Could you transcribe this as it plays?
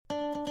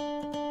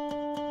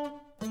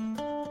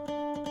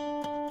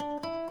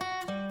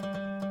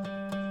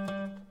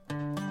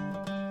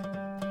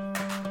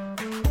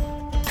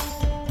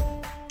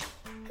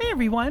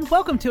everyone.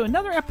 Welcome to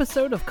another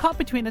episode of Caught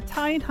Between a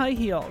Tie and High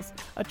Heels,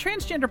 a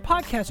transgender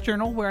podcast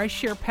journal where I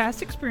share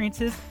past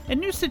experiences and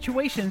new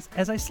situations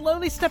as I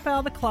slowly step out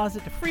of the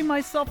closet to free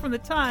myself from the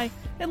tie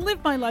and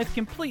live my life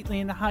completely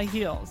in the high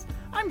heels.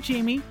 I'm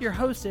Jamie, your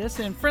hostess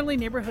and friendly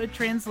neighborhood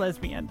trans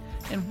lesbian,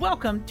 and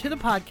welcome to the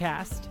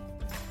podcast.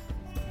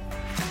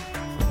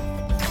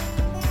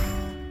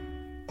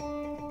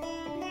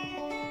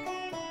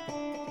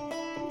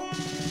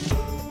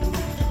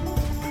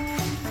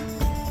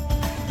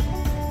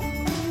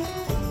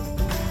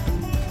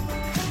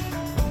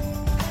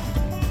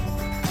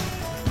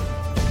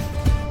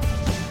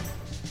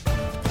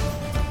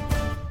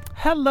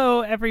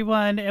 Hello,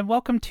 everyone, and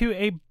welcome to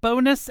a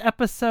bonus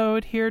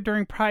episode here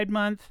during Pride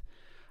Month.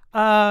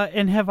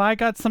 And have I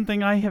got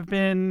something I have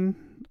been...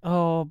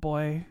 Oh,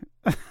 boy.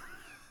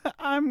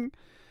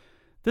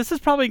 This is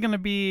probably going to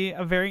be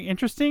a very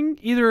interesting,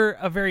 either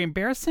a very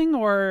embarrassing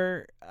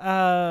or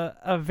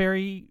a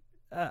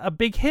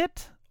big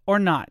hit or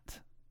not.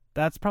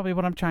 That's probably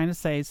what I'm trying to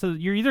say. So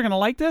you're either going to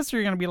like this or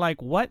you're going to be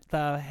like, what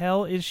the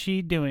hell is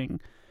she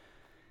doing?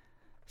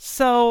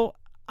 So...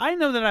 I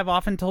know that I've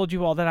often told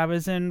you all that I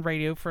was in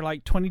radio for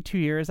like 22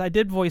 years. I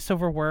did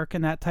voiceover work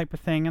and that type of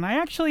thing. And I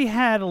actually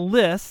had a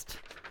list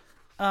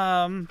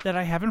that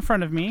I have in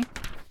front of me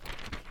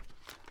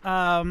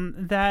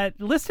that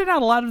listed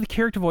out a lot of the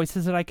character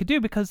voices that I could do.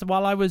 Because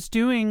while I was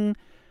doing...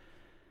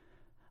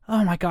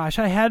 Oh my gosh,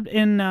 I had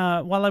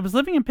while I was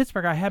living in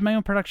Pittsburgh, I had my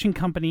own production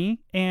company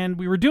and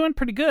we were doing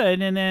pretty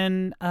good. And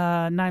then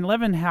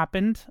 9/11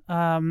 happened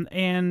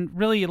and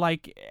really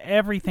like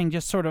everything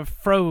just sort of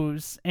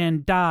froze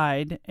and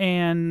died.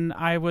 And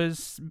I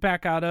was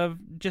back out of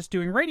just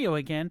doing radio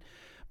again.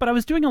 But I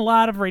was doing a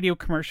lot of radio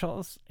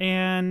commercials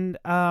and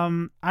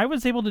I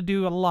was able to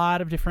do a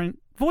lot of different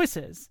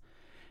voices.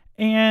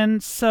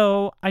 And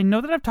so I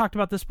know that I've talked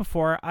about this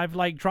before. I've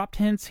like dropped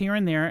hints here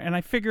and there. And I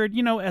figured,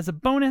 as a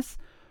bonus...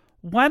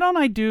 why don't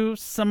I do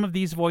some of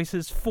these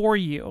voices for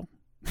you?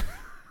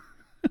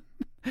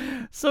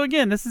 So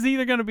again, this is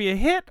either going to be a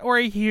hit or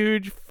a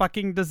huge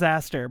fucking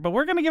disaster, but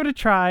we're going to give it a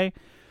try.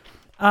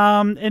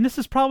 And this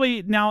is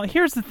probably, now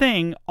here's the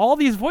thing, all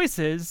these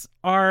voices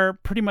are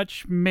pretty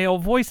much male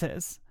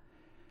voices.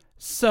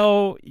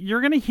 So you're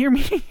going to hear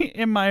me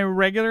in my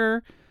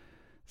regular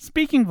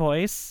speaking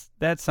voice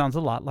that sounds a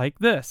lot like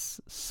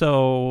this.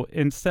 So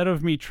instead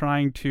of me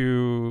trying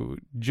to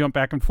jump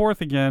back and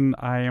forth again,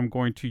 I am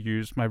going to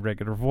use my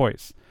regular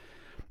voice.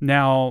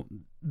 Now,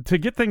 to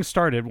get things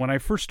started, when I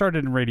first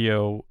started in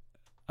radio,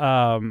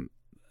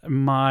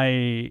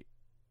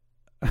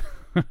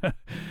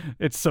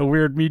 it's so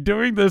weird me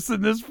doing this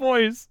in this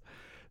voice.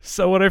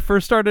 So when I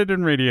first started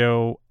in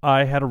radio,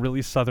 I had a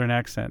really southern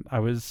accent. I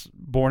was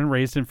born and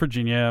raised in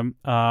Virginia.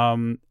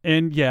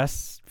 And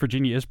yes,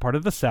 Virginia is part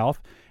of the South.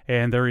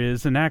 And there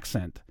is an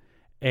accent.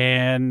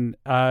 And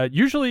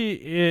usually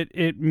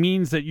it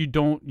means that you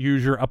don't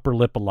use your upper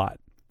lip a lot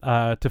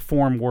to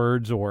form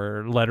words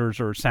or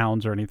letters or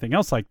sounds or anything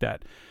else like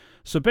that.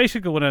 So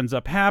basically what ends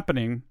up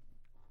happening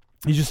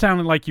is you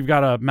sounding like you've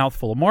got a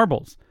mouthful of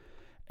marbles.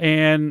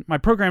 And my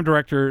program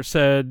director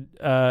said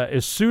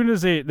as soon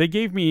as they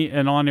gave me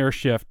an on-air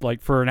shift,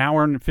 like for an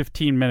hour and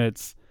 15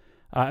 minutes,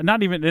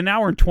 not even an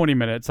hour and 20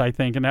 minutes, I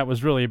think, and that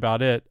was really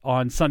about it,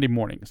 on Sunday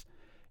mornings.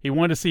 He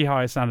wanted to see how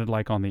I sounded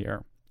like on the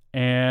air.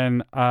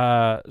 And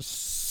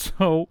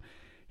so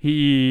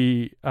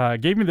he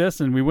gave me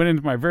this, and we went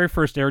into my very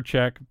first air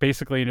check.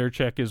 Basically, an air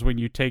check is when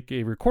you take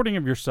a recording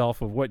of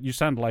yourself of what you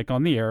sound like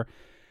on the air,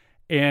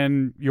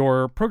 and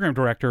your program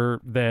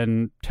director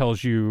then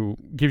gives you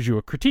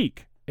a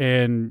critique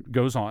and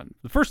goes on.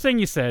 The first thing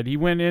he said, he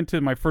went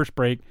into my first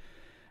break,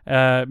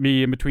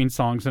 me in between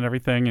songs and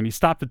everything, and he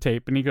stopped the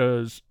tape, and he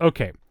goes,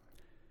 okay,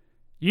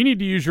 you need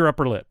to use your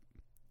upper lip.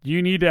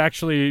 You need to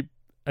actually...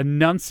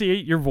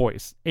 enunciate your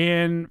voice.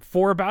 And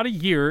for about a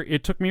year,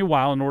 it took me a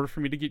while in order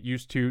for me to get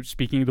used to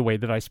speaking the way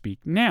that I speak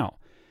now.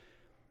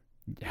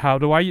 How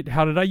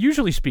did I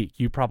usually speak?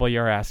 You probably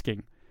are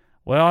asking.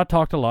 Well, I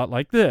talked a lot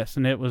like this,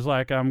 and it was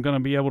like I'm going to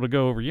be able to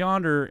go over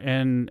yonder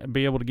and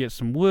be able to get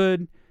some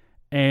wood,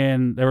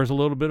 and there was a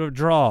little bit of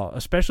draw,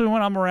 especially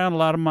when I'm around a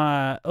lot of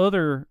my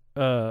other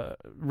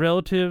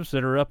relatives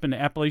that are up in the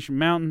Appalachian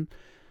Mountain.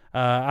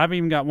 I've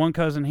even got one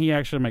cousin, he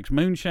actually makes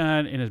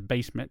moonshine in his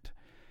basement.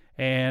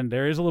 And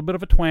there is a little bit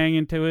of a twang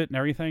into it and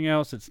everything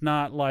else. It's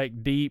not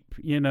like deep,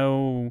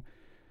 really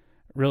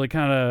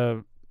kind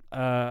of,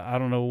 I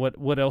don't know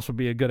what else would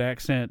be a good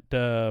accent.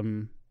 Cable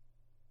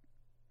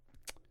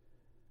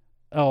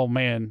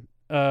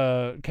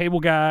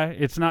Guy.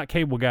 It's not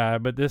Cable Guy,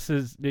 but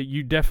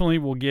you definitely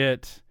will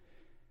get,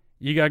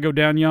 you got to go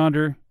down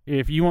yonder.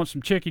 If you want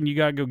some chicken, you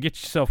got to go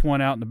get yourself one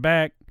out in the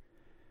back.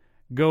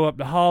 Go up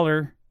the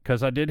holler,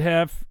 because I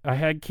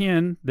had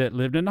kin that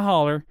lived in the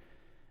holler.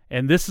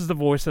 And this is the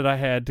voice that I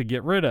had to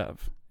get rid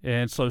of.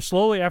 And so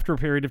slowly after a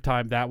period of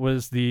time, that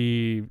was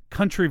the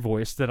country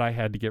voice that I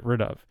had to get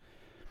rid of.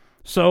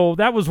 So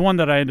that was one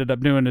that I ended up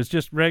doing, is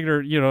just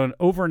regular, an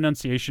over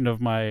enunciation of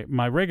my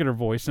regular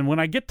voice. And when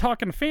I get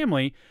talking to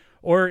family,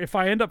 Or if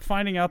I end up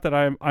finding out that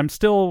I'm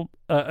still,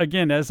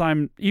 again, as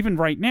I'm, even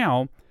right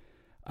now,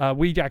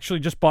 we actually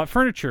just bought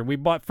furniture. We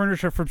bought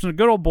furniture from some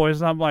good old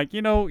boys, and I'm like,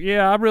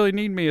 I really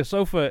need me a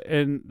sofa,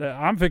 and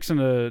I'm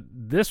fixing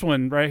this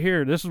one right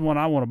here. This is one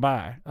I want to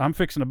buy. I'm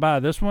fixing to buy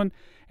this one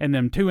and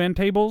them 2 end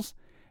tables,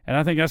 and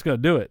I think that's going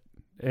to do it.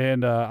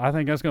 And I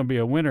think that's going to be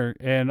a winner.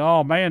 And,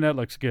 oh, man, that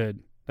looks good.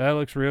 That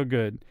looks real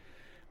good.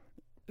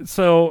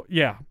 So,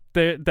 yeah,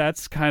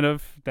 that's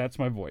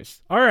my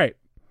voice. All right.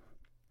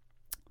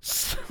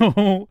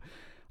 So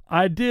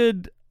I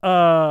did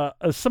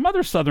some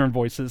other Southern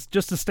voices,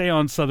 just to stay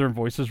on Southern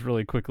voices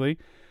really quickly.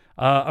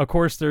 Of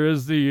course, there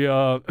is the,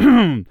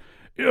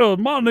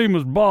 my name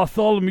is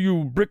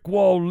Bartholomew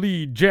Brickwall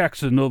Lee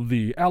Jackson of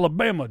the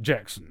Alabama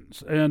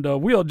Jacksons, and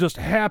we are just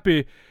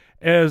happy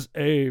as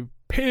a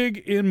pig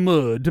in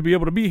mud to be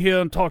able to be here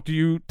and talk to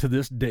you to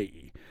this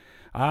day.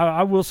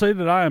 I will say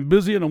that I am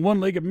busy in a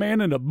one-legged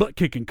man in a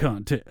butt-kicking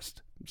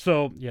contest.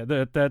 So, yeah,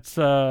 that's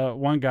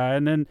one guy.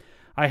 And then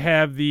I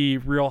have the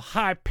real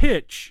high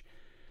pitch.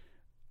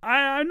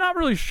 I'm not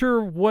really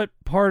sure what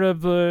part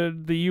of the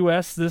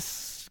U.S.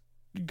 this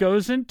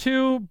goes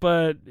into,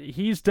 but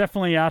he's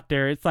definitely out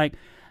there. It's like,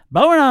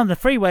 born on the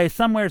freeway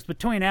somewhere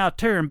between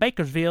Altoona and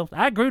Bakersfield,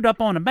 I grew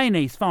up on a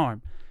mayonnaise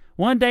farm.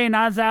 One day when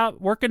I was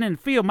out working in the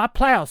field, my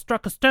plow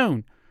struck a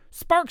stone.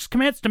 Sparks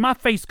commenced and my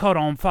face caught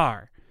on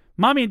fire.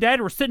 Mommy and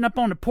Daddy were sitting up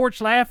on the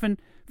porch laughing.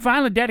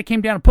 Finally, Daddy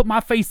came down and put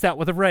my face out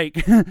with a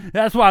rake.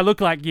 That's what I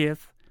look like, yes.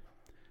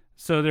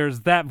 So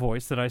there's that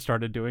voice that I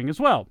started doing as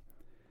well.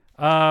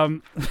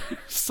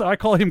 So I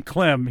call him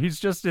Clem.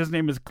 His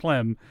name is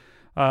Clem.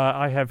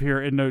 I have here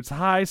in notes,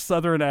 high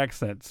Southern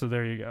accent. So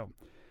there you go.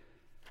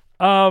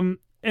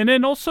 And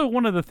then also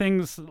one of the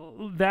things,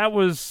 that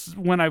was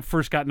when I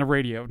first got into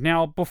radio.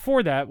 Now,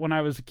 before that, when I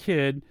was a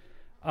kid,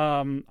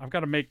 I've got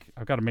to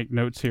make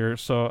notes here.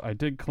 So I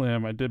did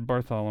Clem, I did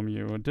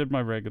Bartholomew, I did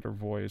my regular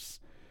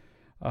voice,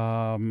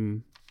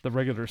 the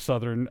regular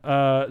Southern.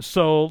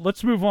 So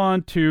let's move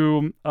on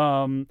to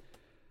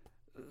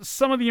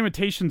some of the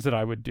imitations that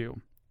I would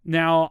do.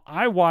 Now,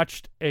 I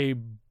watched a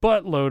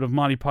buttload of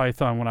Monty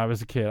Python when I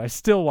was a kid. I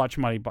still watch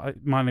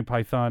Monty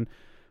Python,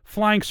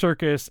 Flying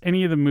Circus,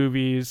 any of the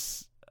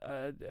movies.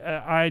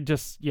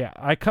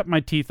 I cut my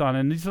teeth on it.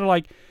 And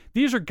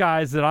these are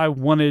guys that I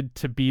wanted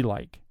to be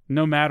like,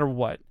 no matter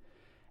what.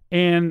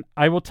 And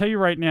I will tell you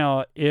right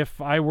now,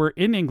 if I were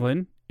in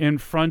England in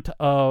front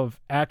of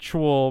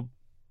actual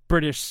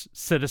British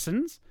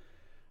citizens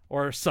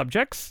or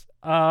subjects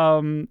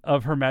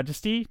of Her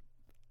Majesty,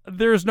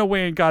 there's no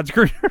way in God's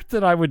green earth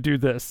that I would do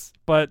this.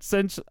 But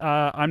since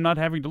I'm not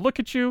having to look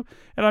at you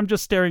and I'm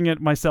just staring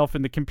at myself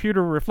in the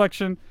computer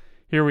reflection,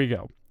 here we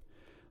go.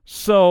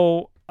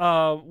 So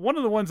one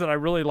of the ones that I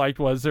really liked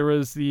was there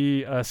was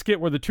the skit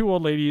where the 2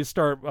 old ladies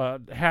start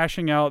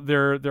hashing out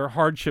their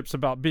hardships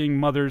about being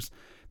mothers.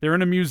 They're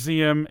in a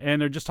museum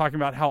and they're just talking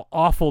about how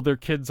awful their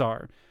kids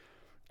are.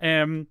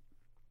 And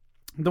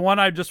the one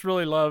I just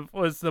really love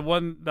was the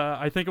one,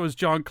 I think it was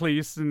John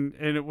Cleese and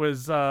it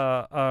was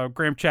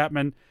Graham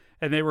Chapman,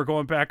 and they were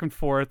going back and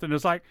forth. And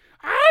it's like,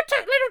 I took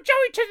little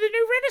Joey to the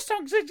new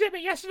Renaissance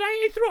exhibit yesterday.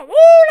 He threw up all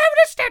over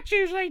the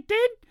statues, they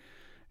did.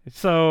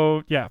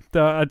 So, yeah,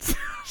 that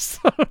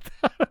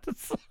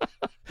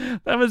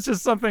was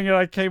just something that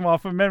I came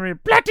off of memory.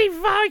 Bloody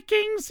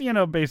Vikings!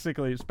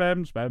 Basically,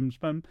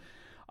 spam.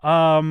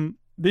 And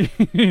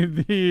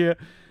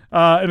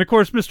of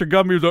course, Mr.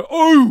 Gumby was like,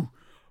 oh,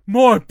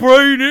 my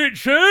brain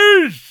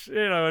itches!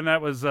 And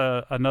that was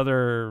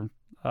another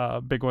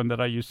big one that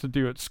I used to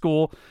do at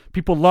school.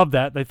 People loved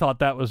that. They thought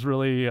that was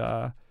really,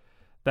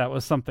 that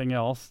was something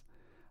else.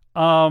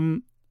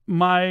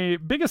 My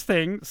biggest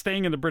thing,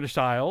 staying in the British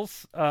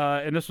Isles,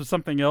 and this was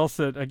something else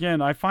that,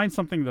 again, I find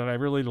something that I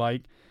really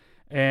like,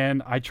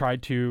 and I try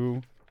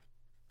to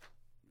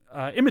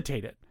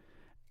imitate it.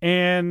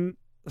 And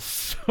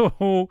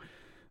so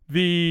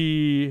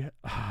I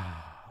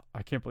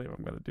can't believe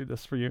I'm going to do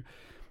this for you.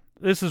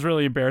 This is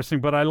really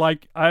embarrassing, but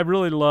I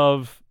really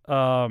love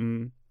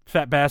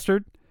Fat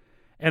Bastard.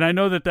 And I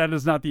know that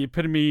is not the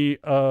epitome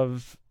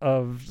of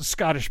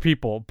Scottish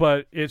people,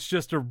 but it's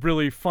just a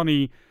really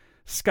funny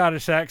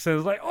Scottish accent.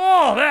 It's like,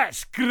 oh,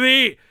 that's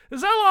great.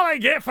 Is that all I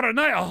get for a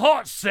night of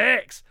hot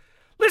sex?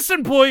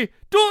 Listen, boy,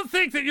 don't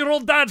think that your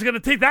old dad's going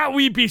to take that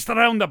wee beast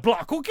around the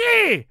block,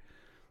 okay?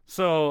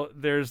 So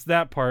there's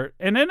that part.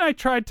 And then I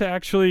tried to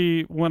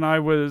actually, when I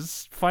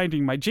was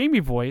finding my Jamie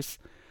voice,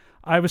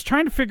 I was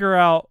trying to figure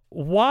out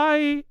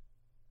why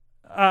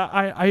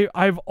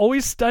I've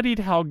always studied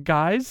how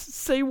guys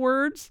say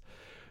words.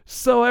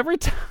 So every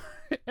time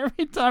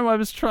I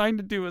was trying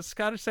to do a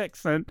Scottish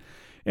accent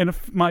in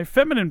my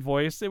feminine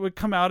voice, it would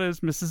come out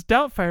as Mrs.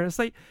 Doubtfire. It's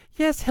like,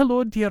 yes,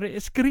 hello, dear.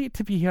 It's great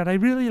to be here. I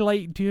really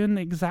like doing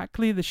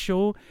exactly the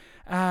show.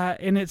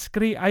 And it's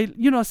great.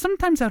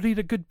 Sometimes I read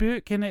a good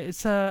book and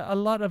it's a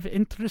lot of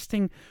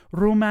interesting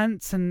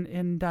romance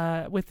and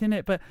within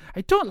it, but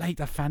I don't like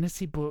the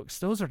fantasy books.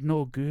 Those are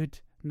no good.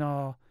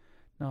 No,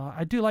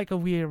 I do like a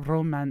weird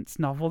romance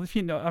novel, if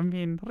you know. I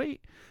mean, right?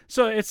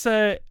 So it's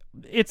to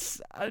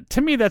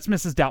me that's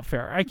Mrs.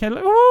 Doubtfire. I can't.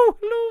 Oh,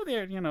 hello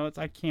there. You know,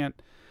 I can't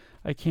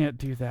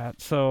do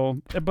that.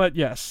 So, but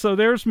yes. So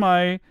there's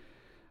my.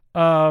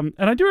 And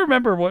I do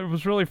remember what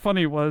was really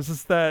funny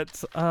is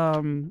that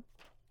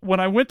when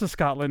I went to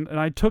Scotland and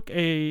I took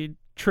a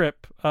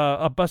trip,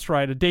 a bus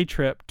ride, a day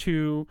trip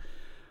to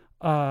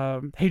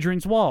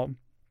Hadrian's Wall,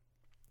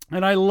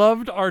 and I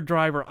loved our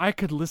driver. I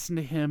could listen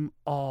to him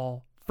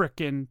all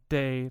frickin'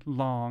 day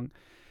long.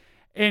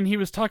 And he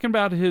was talking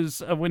about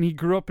his, when he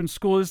grew up in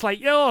school, it's like,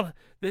 yo,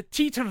 the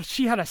teacher,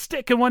 she had a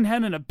stick in one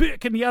hand and a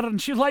book in the other,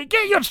 and she was like,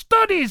 get your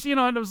studies, you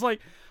know, and it was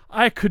like,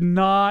 I could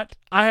not,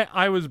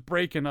 I was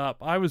breaking up.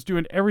 I was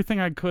doing everything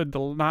I could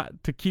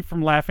to keep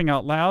from laughing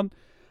out loud,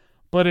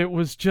 but it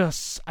was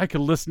just, I could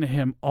listen to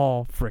him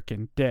all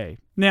frickin' day.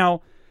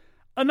 Now,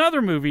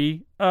 another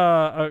movie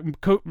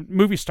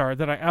star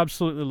that I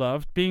absolutely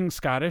loved, being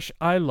Scottish,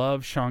 I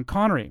love Sean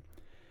Connery.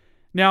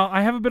 Now,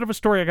 I have a bit of a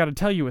story I got to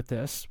tell you with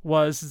this,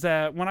 was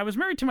that when I was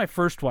married to my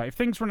first wife,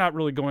 things were not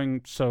really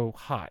going so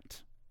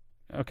hot.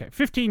 Okay,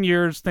 15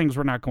 years, things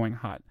were not going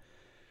hot.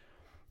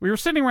 We were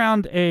sitting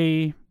around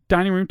a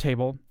dining room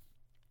table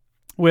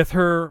with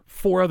her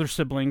 4 other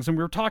siblings, and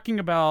we were talking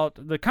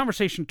about, the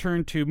conversation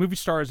turned to movie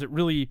stars that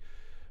really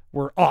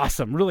were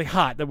awesome, really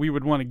hot, that we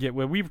would want to get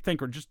with. We would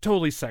think were just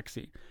totally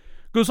sexy.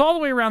 Goes all the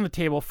way around the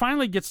table,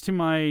 finally gets to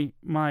my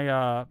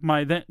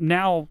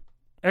now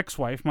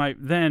ex-wife, my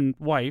then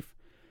wife,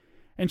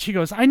 and she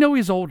goes, I know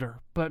he's older,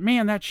 but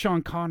man, that's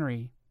Sean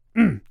Connery.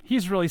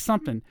 He's really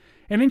something.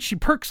 And then she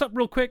perks up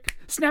real quick,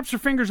 snaps her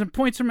fingers and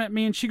points them at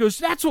me, and she goes,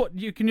 that's what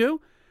you can do.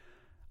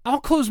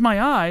 I'll close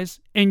my eyes,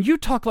 and you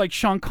talk like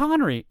Sean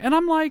Connery. And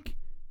I'm like,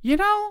 you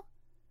know,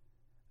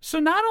 so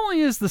not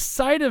only is the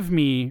sight of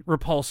me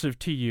repulsive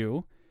to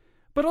you,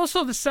 but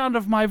also the sound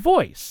of my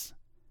voice.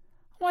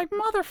 I'm like,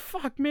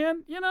 motherfuck,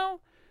 man, you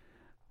know?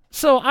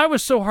 So I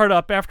was so hard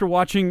up after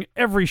watching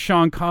every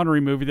Sean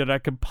Connery movie that I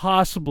could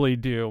possibly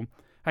do.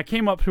 I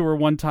came up to her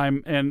one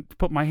time and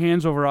put my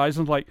hands over her eyes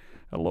and was like,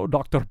 hello,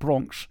 Dr.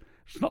 Bronx.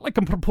 It's not like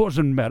I'm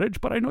proposing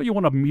marriage, but I know you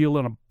want a meal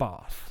and a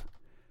bath.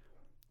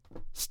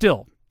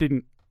 Still,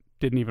 didn't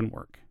even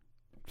work.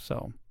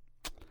 So,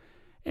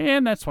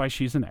 and that's why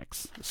she's an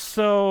ex.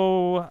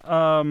 So,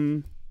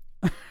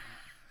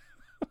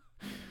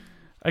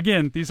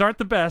 again, these aren't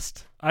the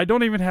best. I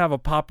don't even have a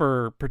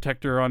popper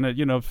protector on it.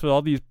 You know, so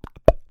all these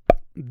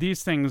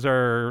things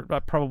are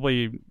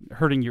probably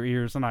hurting your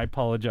ears, and I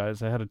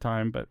apologize ahead of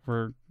time, but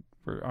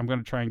I'm going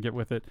to try and get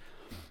with it.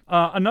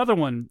 Another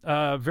one,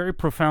 very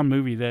profound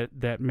movie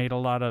that made a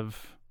lot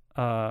of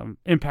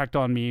impact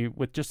on me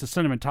with just the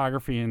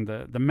cinematography and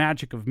the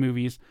magic of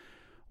movies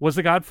was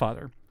The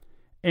Godfather.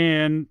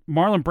 And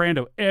Marlon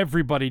Brando,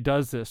 everybody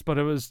does this, but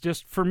it was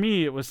just, for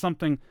me, it was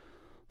something,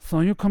 so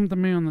you come to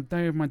me on the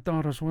day of my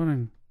daughter's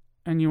wedding,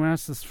 and you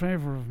ask this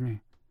favor of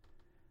me.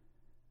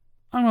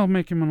 I will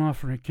make him an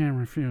offer he can't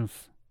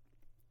refuse.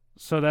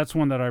 So that's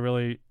one that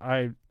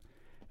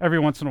every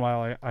once in a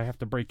while, I have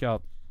to break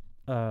out,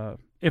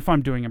 if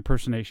I'm doing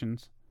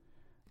impersonations.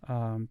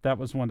 That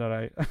was one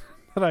that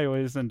I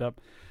always end up.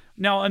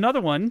 Now,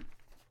 another one,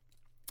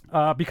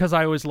 because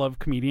I always love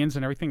comedians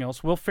and everything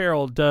else, Will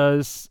Ferrell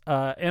does,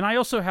 and I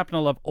also happen to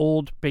love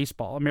old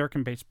baseball,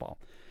 American baseball.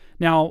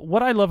 Now,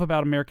 what I love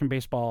about American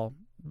baseball,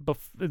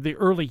 the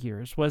early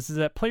years, was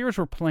that players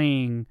were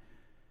playing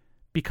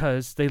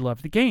because they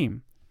loved the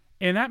game.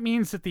 And that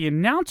means that the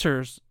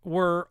announcers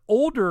were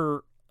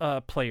older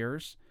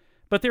players,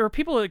 but there were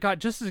people that got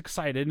just as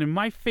excited, and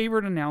my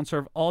favorite announcer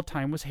of all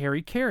time was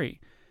Harry Carey.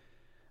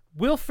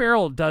 Will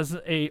Ferrell does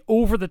a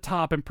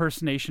over-the-top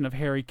impersonation of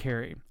Harry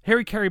Carey.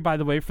 Harry Carey, by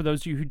the way, for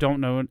those of you who don't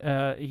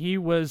know, he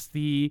was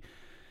the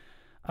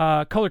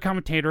color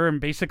commentator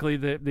and basically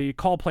the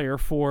call player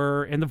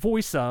for and the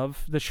voice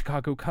of the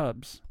Chicago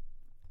Cubs.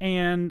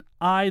 And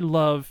I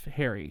love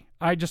Harry.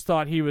 I just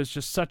thought he was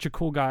just such a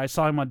cool guy. I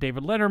saw him on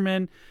David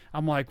Letterman.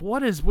 I'm like,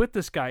 what is with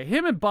this guy?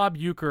 Him and Bob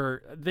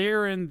Uecker,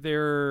 they're in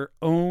their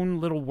own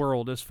little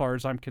world as far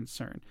as I'm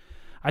concerned.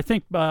 I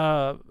think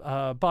Bob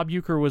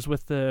Uecker was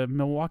with the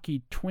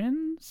Milwaukee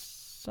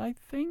Twins, I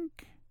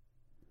think.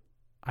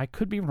 I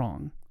could be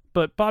wrong.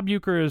 But Bob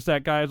Uecker is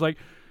that guy who's like,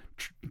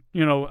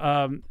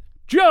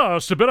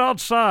 just a bit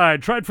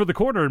outside, tried for the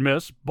corner and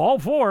missed. Ball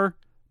 4,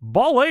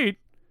 ball 8,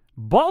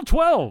 ball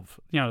 12.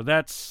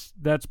 That's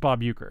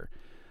Bob Uecker.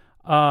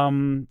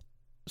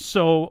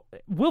 So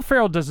Will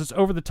Ferrell does this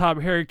over the top.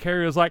 Harry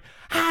Carey is like,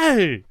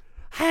 hey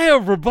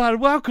everybody,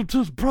 welcome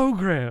to the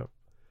program.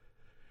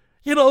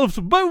 If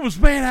the bone was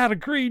made out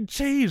of cream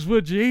cheese,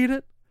 would you eat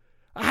it?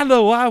 I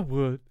know I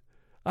would.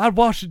 I'd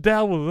wash it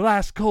down with a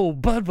nice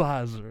cold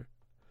Budweiser.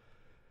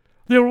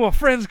 My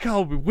friends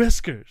call me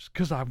Whiskers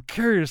because I'm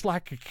curious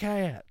like a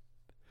cat.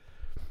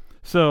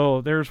 So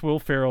there's Will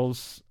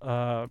Ferrell's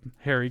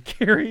Harry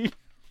Carey.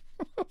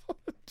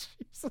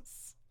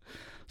 Jesus.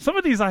 Some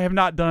of these I have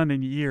not done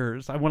in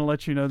years. I want to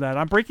let you know that.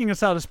 I'm breaking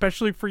this out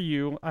especially for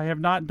you. I have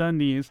not done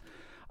these.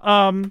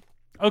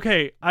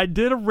 Okay, I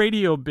did a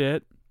radio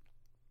bit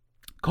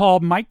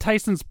called Mike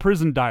Tyson's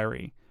Prison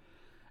Diary.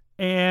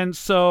 And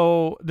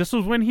so this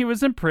was when he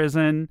was in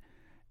prison,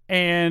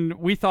 and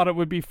we thought it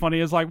would be funny.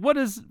 It's like, what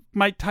is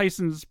Mike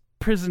Tyson's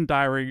prison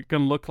diary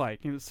going to look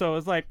like? And so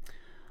it's like,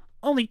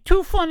 only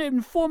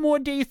 204 more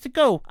days to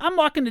go. I'm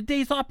marking the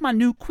days off my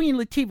new Queen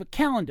Latifah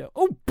calendar.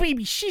 Oh,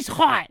 baby, she's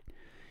hot.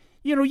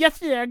 You know,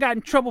 yesterday I got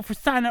in trouble for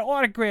signing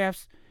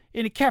autographs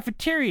in the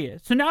cafeteria,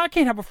 so now I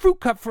can't have a fruit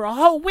cup for a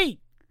whole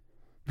week.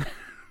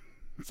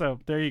 So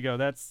there you go.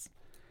 That's,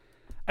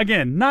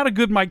 again, not a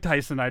good Mike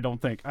Tyson, I don't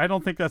think. I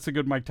don't think that's a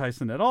good Mike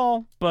Tyson at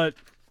all, but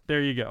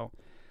there you go.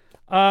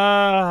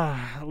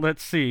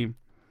 Let's see.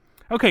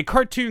 Okay,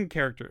 cartoon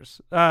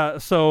characters.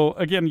 So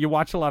again, you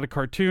watch a lot of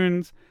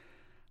cartoons.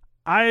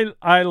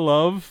 I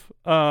love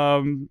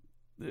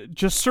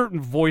just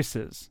certain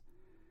voices.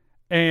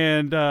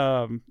 And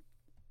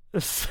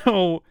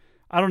so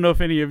I don't know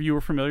if any of you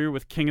are familiar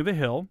with King of the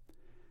Hill.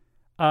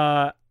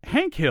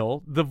 Hank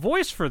Hill, the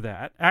voice for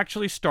that,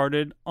 actually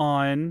started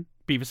on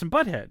Beavis and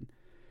Butthead.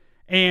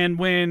 And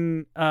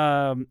when,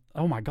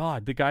 oh my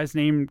God, the guy's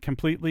name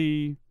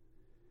completely,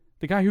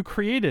 the guy who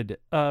created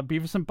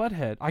Beavis and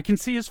Butthead, I can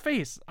see his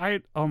face.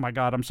 Oh my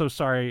God, I'm so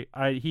sorry.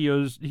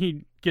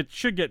 He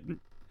should get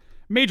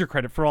major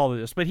credit for all of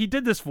this, but he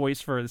did this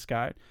voice for this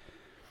guy.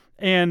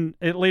 And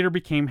it later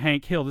became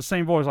Hank Hill, the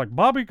same voice, like,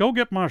 Bobby, go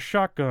get my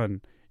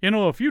shotgun. You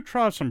know, if you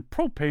try some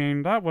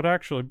propane, that would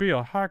actually be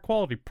a high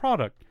quality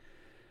product.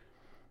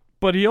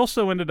 But he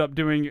also ended up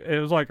doing, it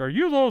was like, are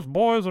you those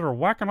boys that are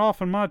whacking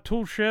off in my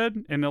tool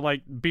shed? And they're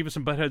like, Beavis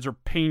and Buttheads are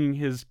painting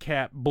his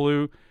cat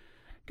blue.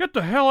 Get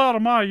the hell out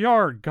of my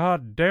yard,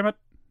 god damn it.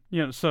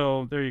 You know,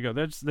 so there you go.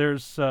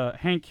 There's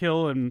Hank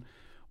Hill and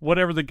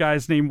whatever the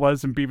guy's name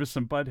was in Beavis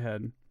and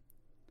Butthead.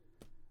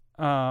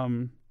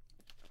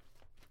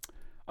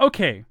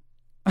 Okay.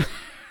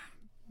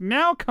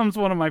 Now comes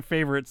one of my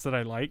favorites that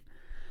I like.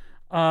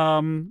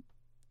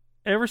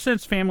 Ever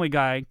since Family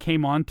Guy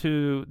came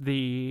onto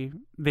the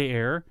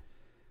air,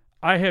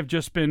 I have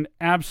just been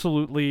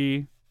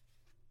absolutely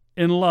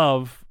in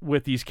love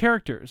with these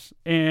characters.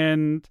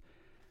 And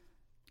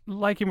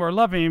like him or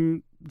love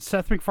him,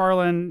 Seth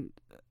MacFarlane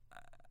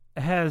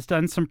has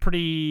done some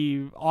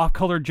pretty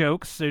off-color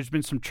jokes. There's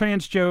been some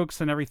trans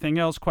jokes and everything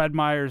else.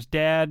 Quagmire's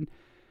dad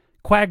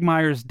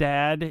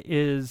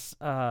is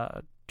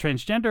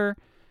transgender.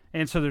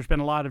 And so there's been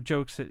a lot of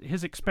jokes at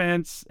his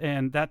expense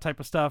and that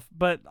type of stuff.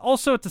 But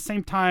also at the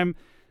same time,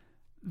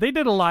 they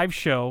did a live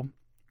show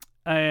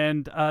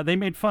and they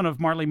made fun of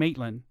Marlee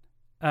Matlin.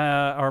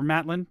 Or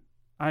Matlin.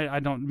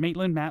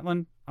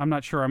 Matlin? I'm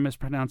not sure I'm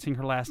mispronouncing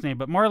her last name.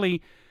 But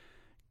Marlee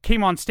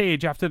came on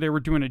stage after they were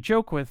doing a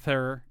joke with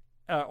her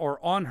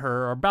or on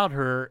her or about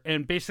her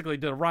and basically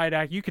did a riot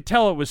act. You could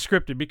tell it was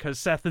scripted because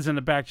Seth is in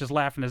the back just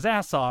laughing his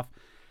ass off.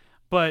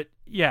 But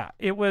yeah,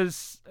 it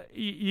was,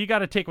 you got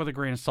to take it with a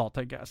grain of salt,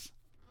 I guess.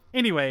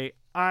 Anyway,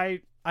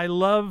 I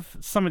love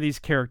some of these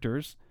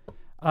characters.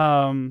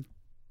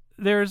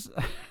 There's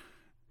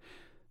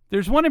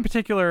one in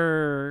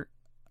particular,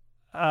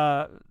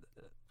 it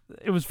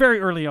was very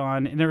early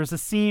on, and there was a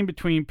scene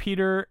between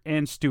Peter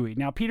and Stewie.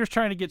 Now, Peter's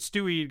trying to get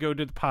Stewie to go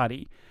to the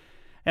potty.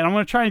 And I'm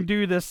going to try and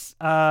do this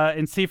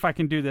and see if I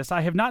can do this.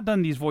 I have not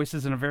done these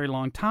voices in a very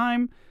long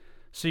time,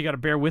 so you got to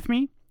bear with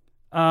me.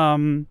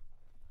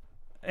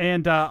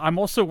 And I'm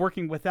also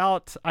working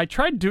without... I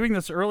tried doing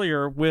this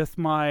earlier with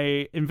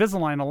my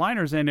Invisalign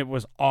aligners, and it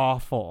was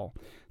awful.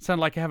 It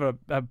sounded like I have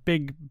a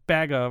big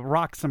bag of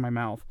rocks in my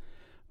mouth.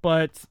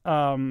 But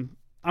I'm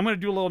going to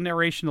do a little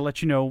narration to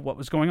let you know what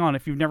was going on.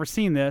 If you've never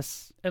seen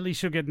this, at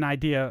least you'll get an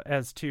idea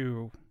as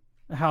to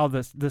how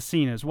the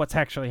scene is, what's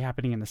actually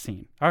happening in the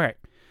scene. All right.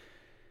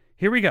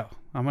 Here we go.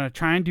 I'm going to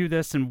try and do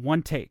this in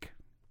one take.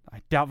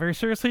 I doubt very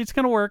seriously it's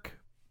going to work,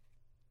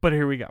 but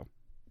here we go.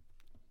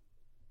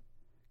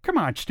 Come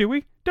on,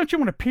 Stewie. Don't you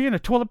want to pee in a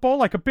toilet bowl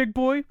like a big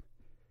boy?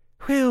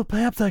 Well,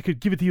 perhaps I could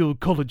give it the old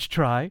college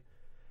try.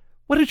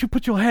 Why don't you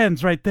put your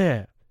hands right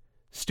there?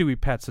 Stewie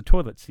pats the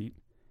toilet seat.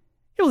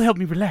 It will help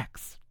me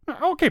relax.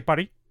 Okay,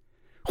 buddy.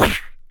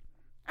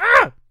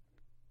 Ah!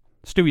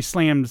 Stewie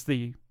slams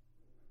the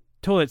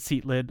toilet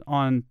seat lid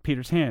on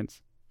Peter's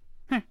hands.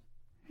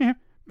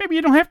 Maybe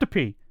you don't have to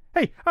pee.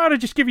 Hey, I ought to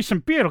just give you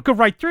some beer. It'll go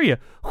right through you.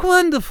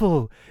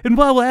 Wonderful. And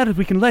while we're at it,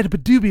 we can light up a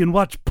doobie and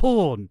watch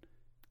porn.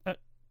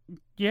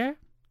 Yeah?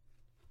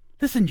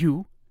 Listen,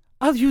 you.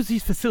 I'll use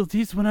these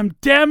facilities when I'm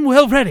damn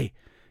well ready.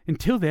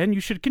 Until then, you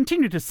should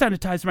continue to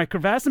sanitize my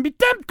crevasse and be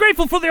damn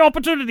grateful for the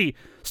opportunity.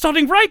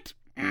 Starting right...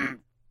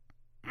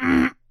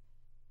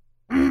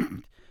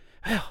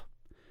 Well,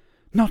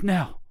 not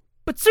now,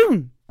 but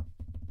soon.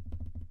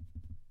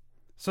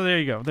 So there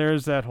you go.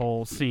 There's that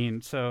whole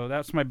scene. So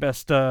that's my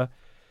best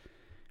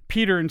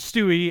Peter and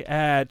Stewie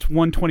at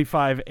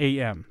 1:25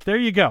 a.m. There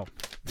you go.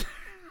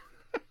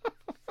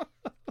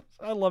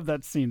 I love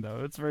that scene,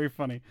 though. It's very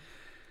funny.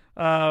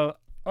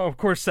 Of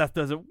course, Seth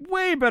does it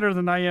way better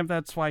than I am.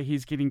 That's why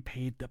he's getting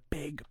paid the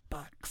big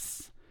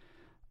bucks.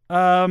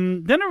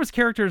 Then there was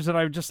characters that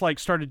I just like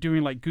started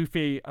doing like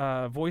goofy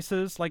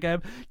voices. Like I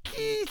have,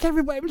 geez,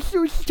 everybody, I'm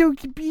so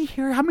stoked to be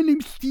here. Hi, my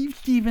name's Steve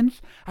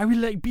Stevens. I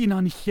really like being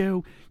on the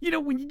show. You know,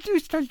 when you do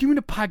start doing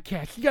a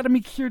podcast, you got to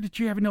make sure that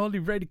you're having all the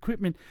right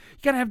equipment. You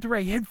got to have the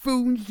right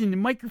headphones and the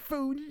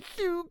microphone. It's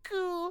so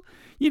cool.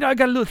 You know, I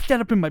got a little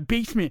setup in my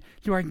basement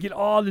so I can get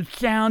all the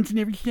sounds and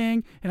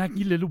everything, and I can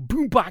get a little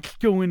boombox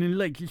going, and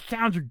like the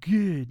sounds are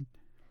good.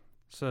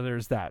 So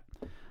there's that.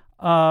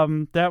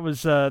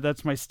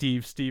 That's my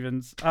Steve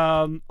Stevens.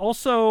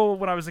 Also,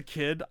 when I was a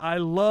kid, I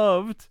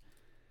loved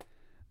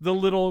the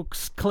little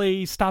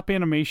clay stop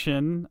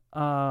animation,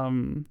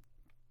 of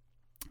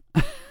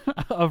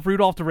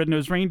Rudolph the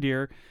Red-Nosed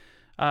Reindeer,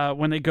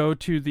 when they go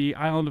to the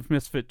Island of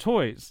Misfit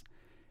Toys.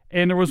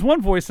 And there was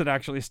one voice that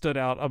actually stood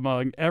out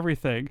among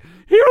everything.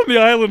 Here on the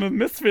Island of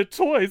Misfit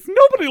Toys,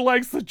 nobody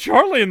likes the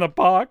Charlie in the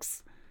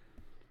Box.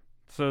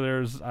 So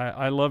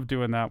I love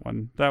doing that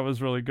one. That was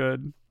really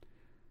good.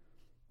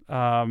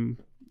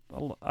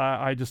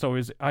 I just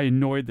always, I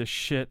annoyed the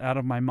shit out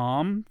of my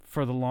mom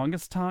for the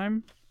longest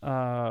time,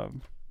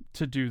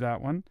 to do that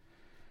one.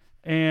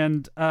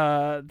 And,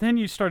 then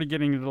you started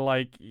getting into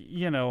like,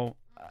 you know,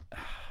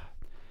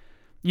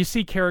 you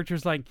see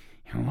characters like,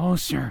 hello,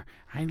 sir,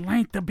 I'd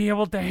like to be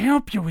able to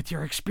help you with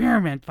your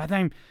experiment, but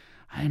I'm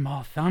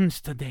all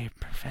thumbs today,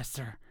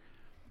 Professor.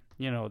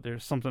 You know,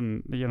 there's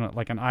something, you know,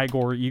 like an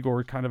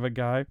Igor kind of a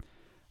guy.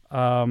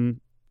 And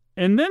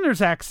then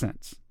there's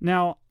accents.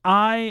 Now,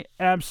 I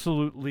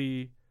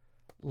absolutely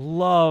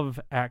love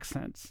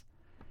accents.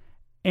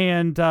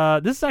 And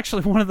this is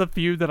actually one of the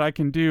few that I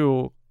can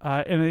do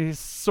in a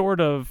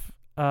sort of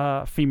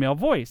female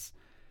voice.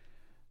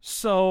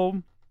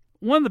 So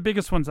one of the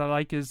biggest ones I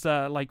like is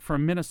like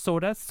from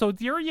Minnesota. So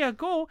there you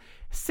go.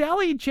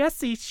 Sally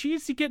Jesse,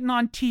 she's getting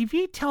on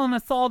TV telling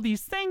us all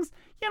these things.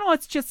 You know,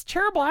 it's just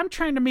terrible. I'm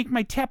trying to make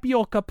my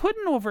tapioca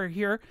pudding over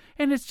here,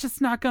 and it's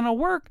just not going to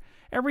work.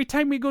 Every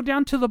time we go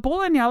down to the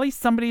bowling alley,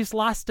 somebody's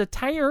lost a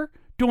tire,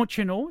 don't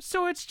you know?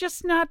 So it's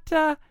just not,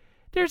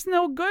 there's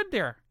no good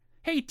there.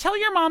 Hey, tell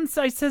your mom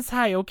I says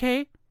hi,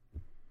 okay?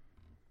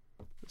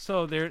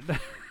 So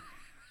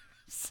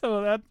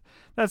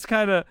that's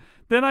kind of,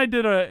 then I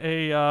did a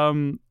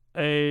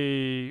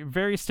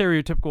very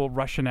stereotypical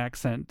Russian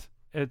accent.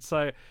 It's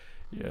like,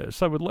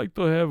 yes, I would like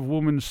to have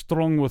women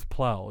strong with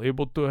plow,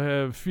 able to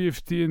have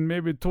 15,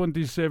 maybe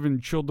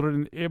 27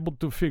 children, able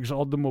to fix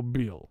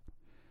automobile.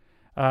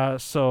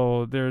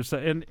 So there's,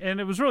 and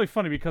it was really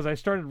funny because I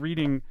started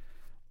reading,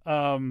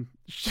 Edgar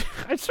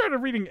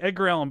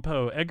Allan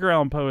Poe. Edgar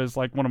Allan Poe is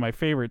like one of my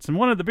favorites. And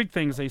one of the big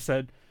things they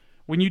said,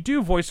 when you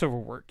do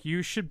voiceover work,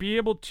 you should be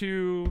able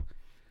to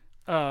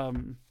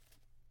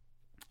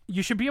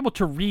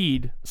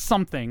read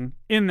something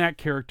in that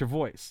character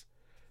voice.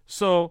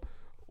 So,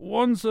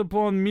 once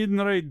upon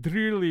midnight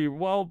drearily,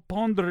 while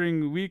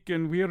pondering weak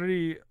and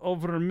weary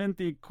over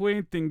many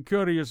quaint and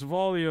curious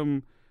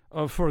volume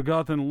of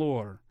forgotten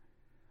lore,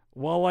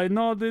 while I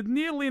nodded,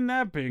 nearly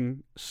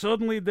napping,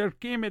 suddenly there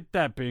came a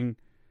tapping,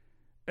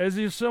 as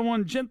if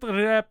someone gently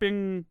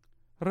rapping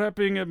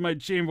at my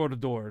chamber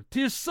door.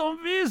 "'Tis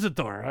some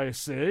visitor," I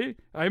say.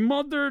 I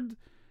muttered,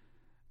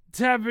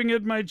 tapping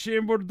at my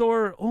chamber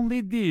door.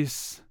 "Only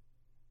this,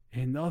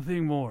 and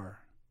nothing more."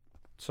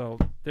 So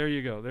there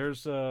you go.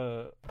 There's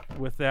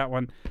with that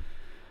one.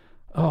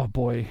 Oh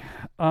boy,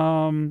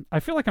 I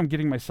feel like I'm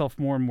getting myself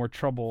more and more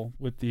trouble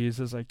with these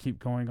as I keep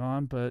going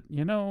on, but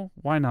you know,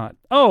 why not?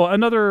 Oh,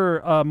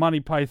 another Monty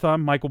Python,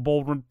 Michael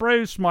Baldwin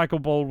Bruce, Michael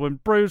Baldwin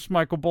Bruce,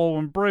 Michael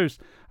Baldwin Bruce.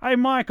 Hey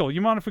Michael,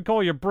 you mind if we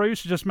call you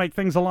Bruce? Just make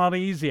things a lot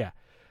easier.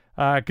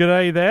 Good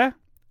day there.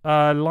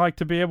 I'd like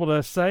to be able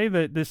to say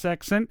that this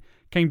accent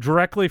came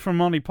directly from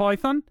Monty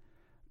Python,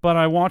 but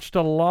I watched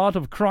a lot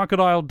of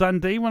Crocodile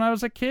Dundee when I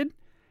was a kid,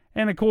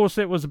 and of course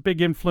it was a big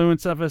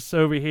influence of us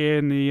over here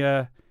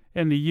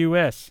in the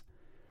U.S.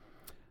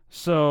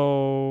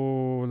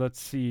 So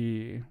let's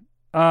see.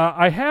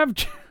 I have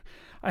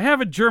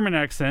a German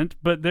accent,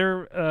 but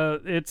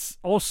it's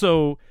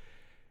also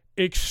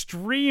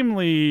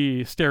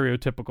extremely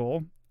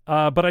stereotypical.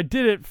 But I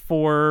did it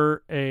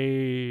for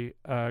a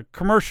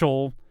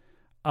commercial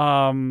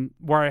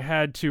where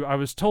I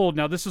was told.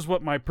 Now this is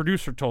what my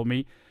producer told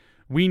me.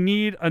 We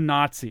need a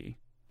Nazi.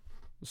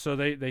 So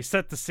they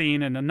set the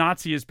scene, and a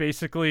Nazi is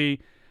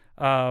basically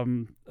a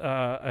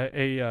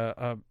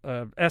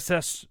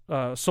SS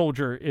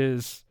soldier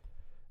is,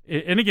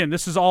 and again,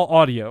 this is all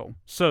audio,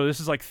 so this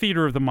is like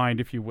theater of the mind,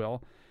 if you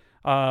will.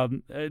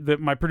 That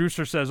my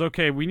producer says,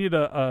 okay, we need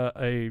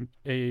a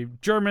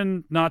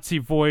German Nazi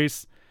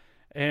voice,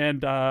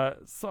 and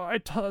so I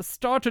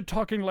started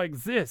talking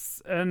like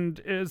this,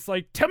 and it's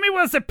like, tell me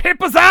where the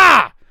papers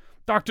are,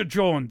 Dr.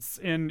 Jones.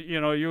 And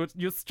you know,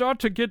 you start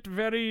to get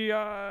very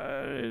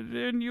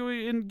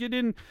and get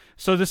in.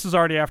 So this is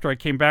already after I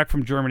came back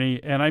from Germany,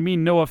 and I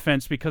mean no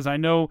offense, because I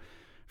know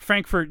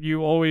Frankfurt,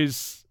 you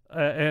always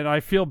and I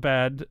feel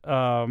bad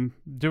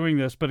doing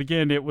this, but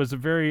again, it was a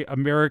very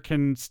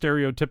American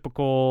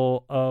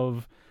stereotypical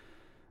of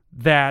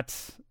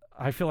that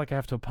I feel like I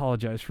have to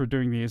apologize for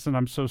doing these, and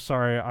I'm so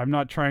sorry. I'm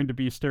not trying to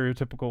be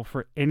stereotypical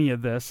for any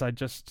of this. I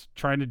just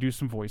trying to do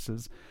some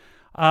voices.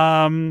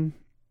 Oh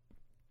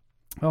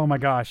my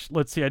gosh.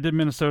 Let's see. I did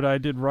Minnesota. I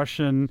did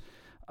Russian.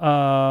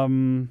 I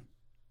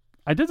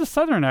did the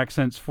Southern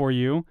accents for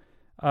you.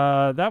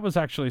 That was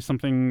actually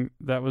something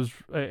that was,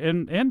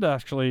 and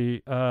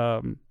actually,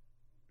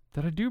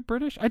 did I do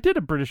British? I did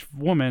a British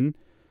woman.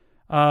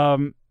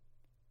 I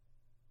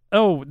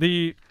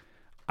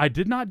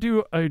did not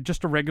do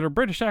just a regular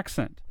British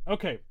accent.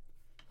 Okay,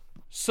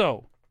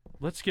 so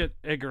let's get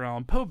Edgar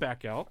Allan Poe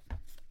back out.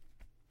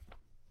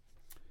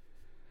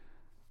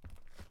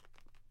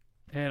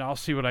 And I'll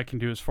see what I can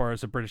do as far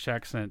as a British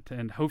accent,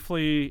 and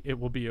hopefully it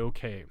will be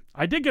okay.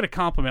 I did get a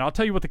compliment. I'll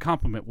tell you what the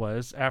compliment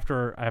was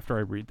after I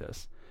read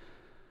this.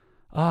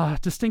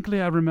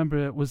 Distinctly I remember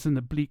it was in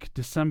the bleak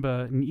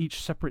December, and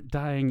each separate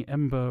dying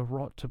ember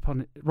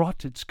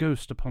wrought its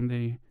ghost upon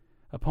the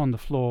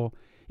floor.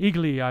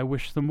 Eagerly I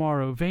wished the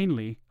morrow,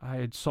 vainly I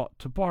had sought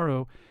to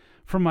borrow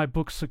from my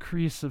books a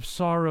crease of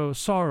sorrow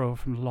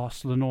from the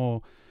lost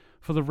Lenore,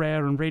 for the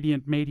rare and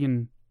radiant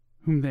maiden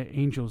whom the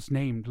angels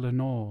named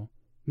Lenore,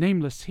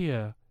 nameless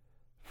here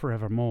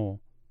forevermore.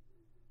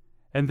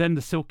 And then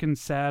the silken,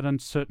 sad,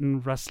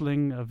 uncertain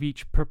rustling of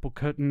each purple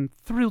curtain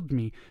thrilled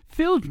me,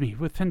 filled me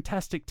with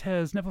fantastic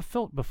tears never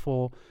felt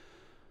before,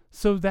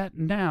 so that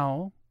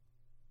now,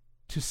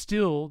 to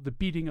still the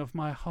beating of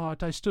my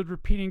heart, I stood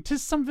repeating,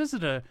 "'Tis some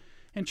visitor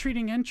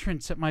entreating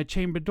entrance at my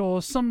chamber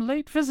door, some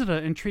late visitor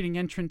entreating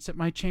entrance at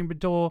my chamber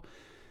door.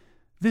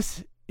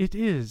 This it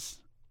is,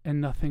 and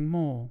nothing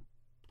more."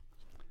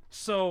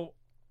 So,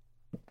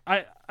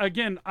 I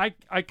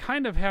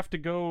kind of have to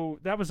go.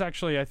 That was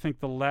actually, I think,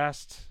 the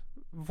last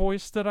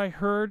voice that I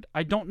heard.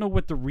 I don't know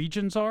what the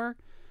regions are.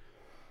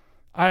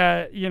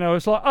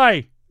 It's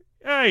like,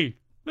 hey,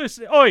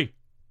 listen, oi.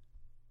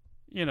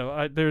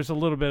 There's a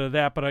little bit of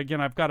that, but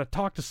again, I've got to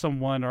talk to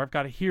someone, or I've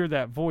got to hear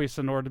that voice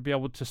in order to be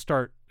able to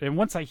start. And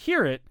once I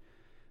hear it,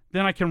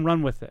 then I can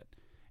run with it.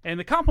 And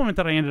the compliment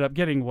that I ended up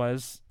getting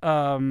was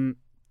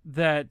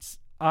that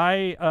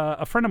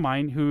a friend of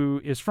mine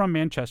who is from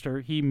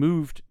Manchester, he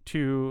moved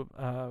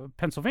to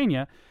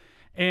Pennsylvania,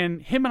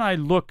 and him and I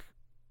look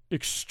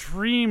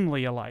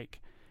extremely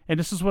alike. And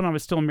this is when I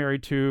was still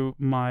married to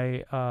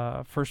my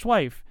first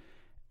wife.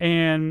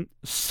 And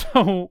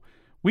so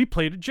we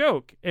played a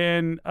joke,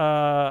 and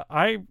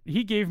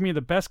he gave me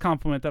the best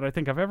compliment that I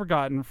think I've ever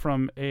gotten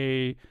from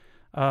a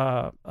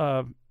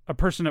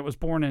person that was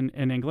born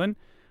in England.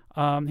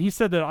 He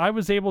said that I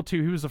was able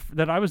to.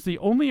 That I was the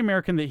only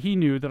American that he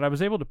knew that I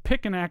was able to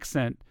pick an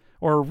accent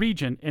or a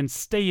region and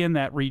stay in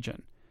that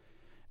region.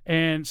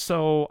 And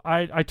so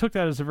I took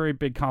that as a very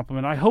big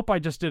compliment. I hope I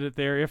just did it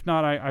there. If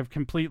not, I've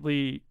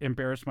completely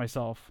embarrassed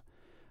myself.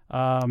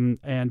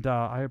 And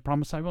I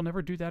promise I will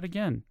never do that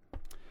again.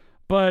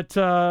 But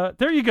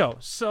there you go.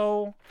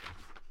 So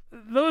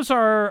those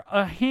are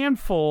a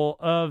handful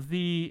of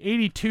the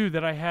 82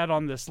 that I had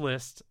on this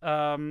list.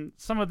 Some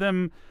of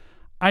them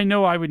I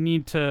know I would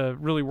need to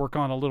really work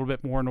on a little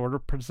bit more in order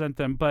to present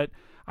them. But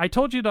I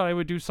told you that I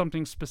would do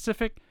something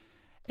specific.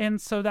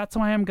 And so that's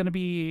why I'm going to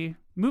be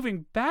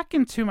moving back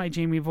into my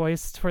Jamie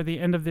voice for the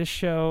end of this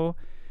show.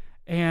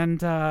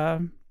 And I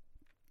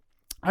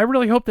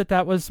really hope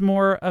that was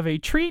more of a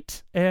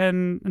treat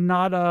and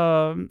not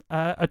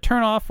a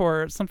turnoff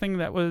or something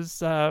that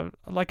was,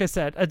 like I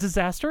said, a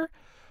disaster.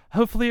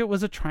 Hopefully it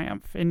was a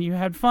triumph and you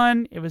had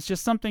fun. It was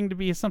just something to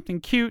be something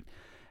cute.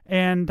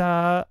 And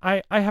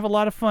I have a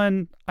lot of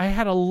fun. I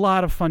had a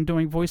lot of fun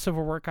doing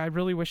voiceover work. I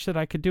really wish that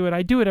I could do it.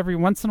 I do it every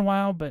once in a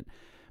while, but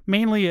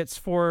mainly it's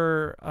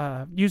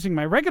for using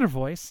my regular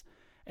voice.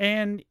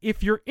 And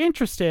if you're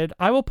interested,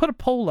 I will put a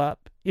poll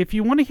up. If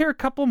you want to hear a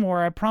couple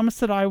more, I promise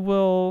that I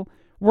will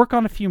work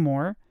on a few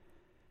more.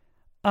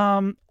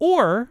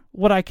 Or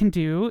what I can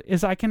do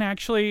is I can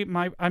actually,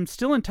 I'm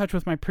still in touch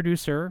with my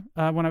producer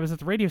when I was at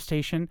the radio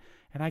station,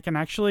 and I can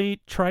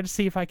actually try to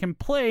see if I can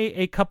play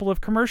a couple of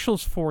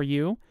commercials for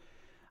you,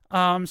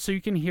 so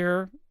you can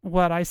hear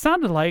what I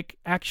sounded like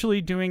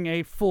actually doing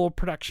a full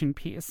production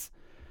piece.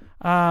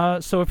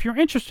 So if you're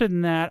interested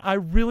in that, I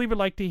really would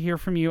like to hear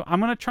from you. I'm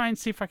going to try and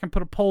see if I can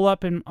put a poll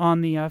up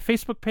on the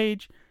Facebook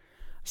page.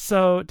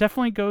 So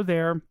definitely go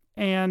there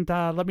and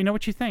let me know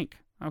what you think.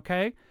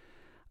 Okay?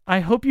 I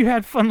hope you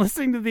had fun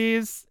listening to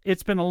these.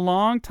 It's been a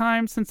long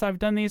time since I've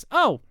done these.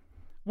 Oh,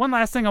 one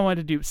last thing I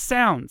wanted to do.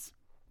 Sounds.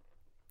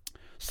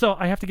 So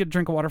I have to get a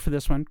drink of water for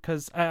this one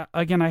because,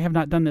 again, I have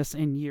not done this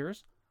in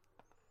years.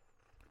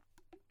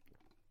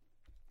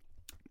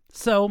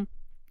 So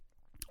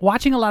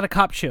watching a lot of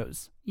cop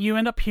shows, you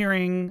end up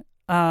hearing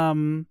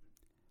a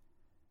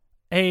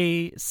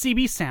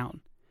CB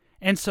sound.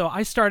 And so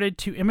I started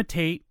to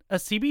imitate a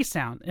CB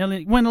sound. And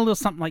it went a little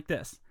something like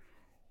this.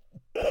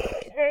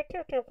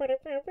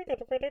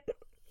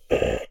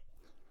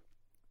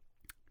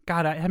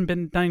 God, I haven't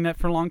been doing that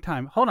for a long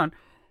time. Hold on.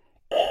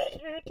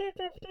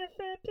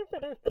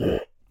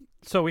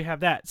 So we have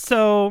that.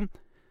 So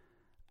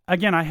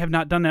Again, I have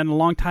not done that in a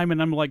long time,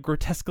 and I'm like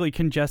grotesquely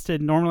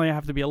congested. Normally, I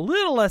have to be a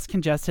little less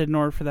congested in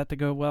order for that to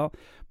go well.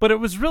 But it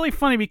was really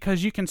funny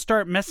because you can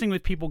start messing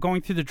with people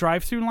going through the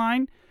drive-through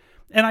line.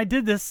 And I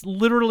did this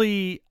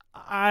literally,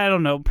 I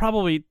don't know,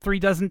 probably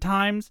 36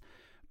 times.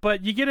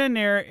 But you get in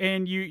there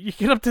and you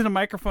get up to the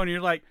microphone and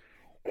you're like...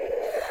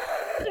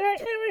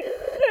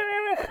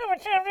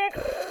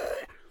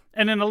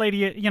 And then the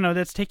lady,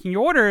 that's taking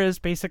your order is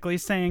basically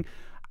saying,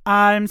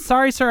 "I'm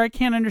sorry, sir, I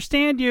can't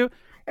understand you.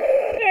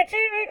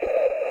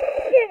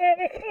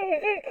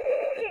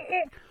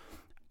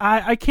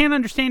 I can't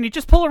understand you.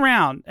 Just pull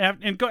around."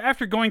 And go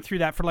after going through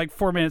that for like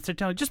 4 minutes, they're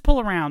telling you, just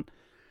pull around.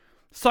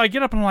 So I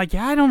get up and I'm like,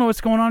 yeah, I don't know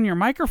what's going on in your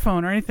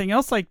microphone or anything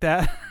else like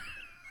that.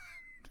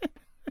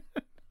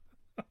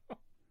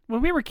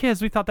 When we were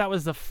kids, we thought that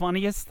was the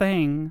funniest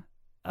thing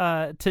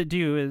to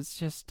do, is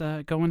just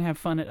go and have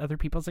fun at other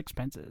people's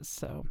expenses.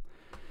 So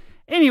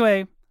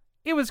anyway,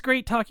 it was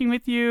great talking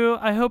with you.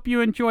 I hope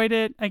you enjoyed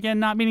it. Again,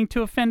 not meaning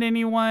to offend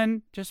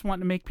anyone, just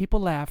wanting to make people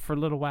laugh for a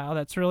little while.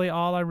 That's really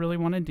all I really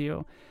want to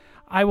do.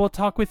 I will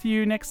talk with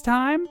you next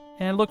time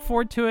and look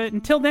forward to it.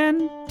 Until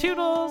then,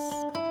 toodles!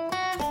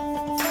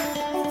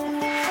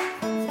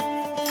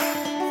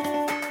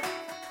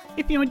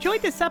 If you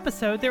enjoyed this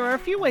episode, there are a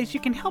few ways you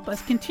can help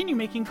us continue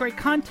making great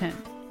content.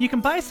 You can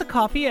buy us a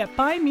coffee at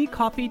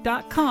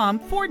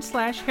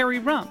buymecoffee.com/Harry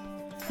Rump.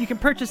 You can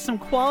purchase some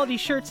quality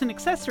shirts and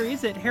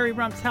accessories at Harry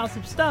Rump's House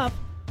of Stuff,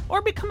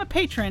 or become a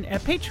patron at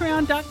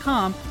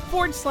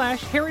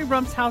patreon.com/Harry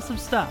Rump's House of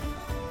Stuff.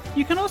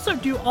 You can also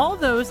do all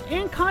those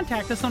and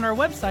contact us on our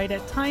website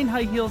at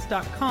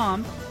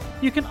tyinghighheels.com.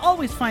 You can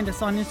always find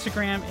us on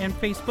Instagram and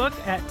Facebook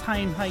at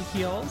Tying High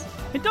Heels.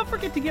 And don't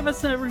forget to give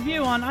us a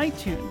review on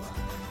iTunes.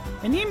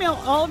 And email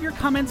all of your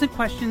comments and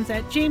questions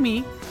at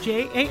Jaimee,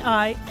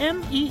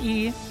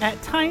 Jaimee, at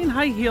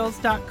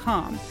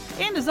tyinghighheels.com.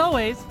 And as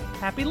always,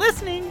 happy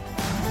listening!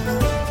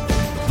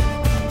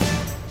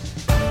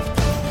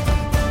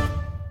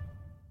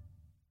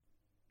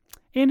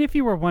 And if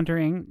you were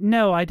wondering,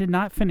 no, I did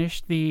not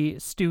finish the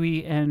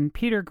Stewie and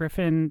Peter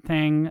Griffin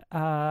thing,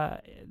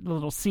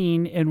 little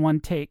scene in one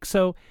take.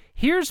 So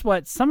here's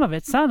what some of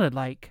it sounded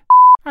like.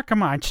 Oh,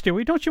 come on,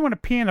 Stewie, don't you want to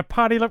pee in a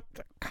potty?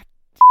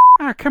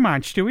 Oh, come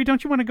on, Stewie,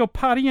 don't you want to go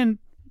potty in...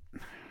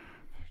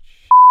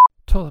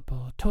 Toilet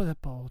bowl,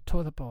 toilet bowl,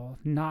 toilet bowl,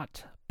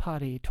 not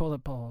potty,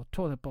 toilet bowl,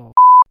 toilet bowl.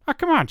 Oh,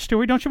 come on,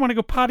 Stewie, don't you want to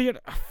go potty in...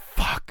 Oh,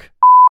 fuck.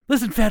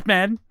 Listen, fat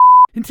man,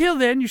 until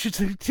then you should...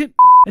 Fuck.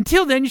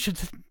 Until then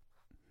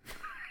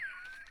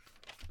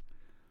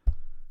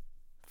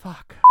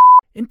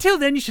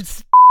you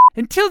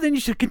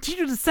should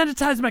continue to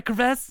sanitize my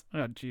crevice.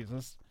 Oh,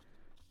 Jesus.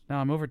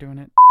 Now I'm overdoing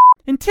it.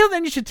 Until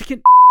then you should...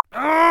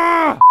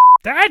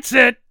 That's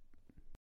it!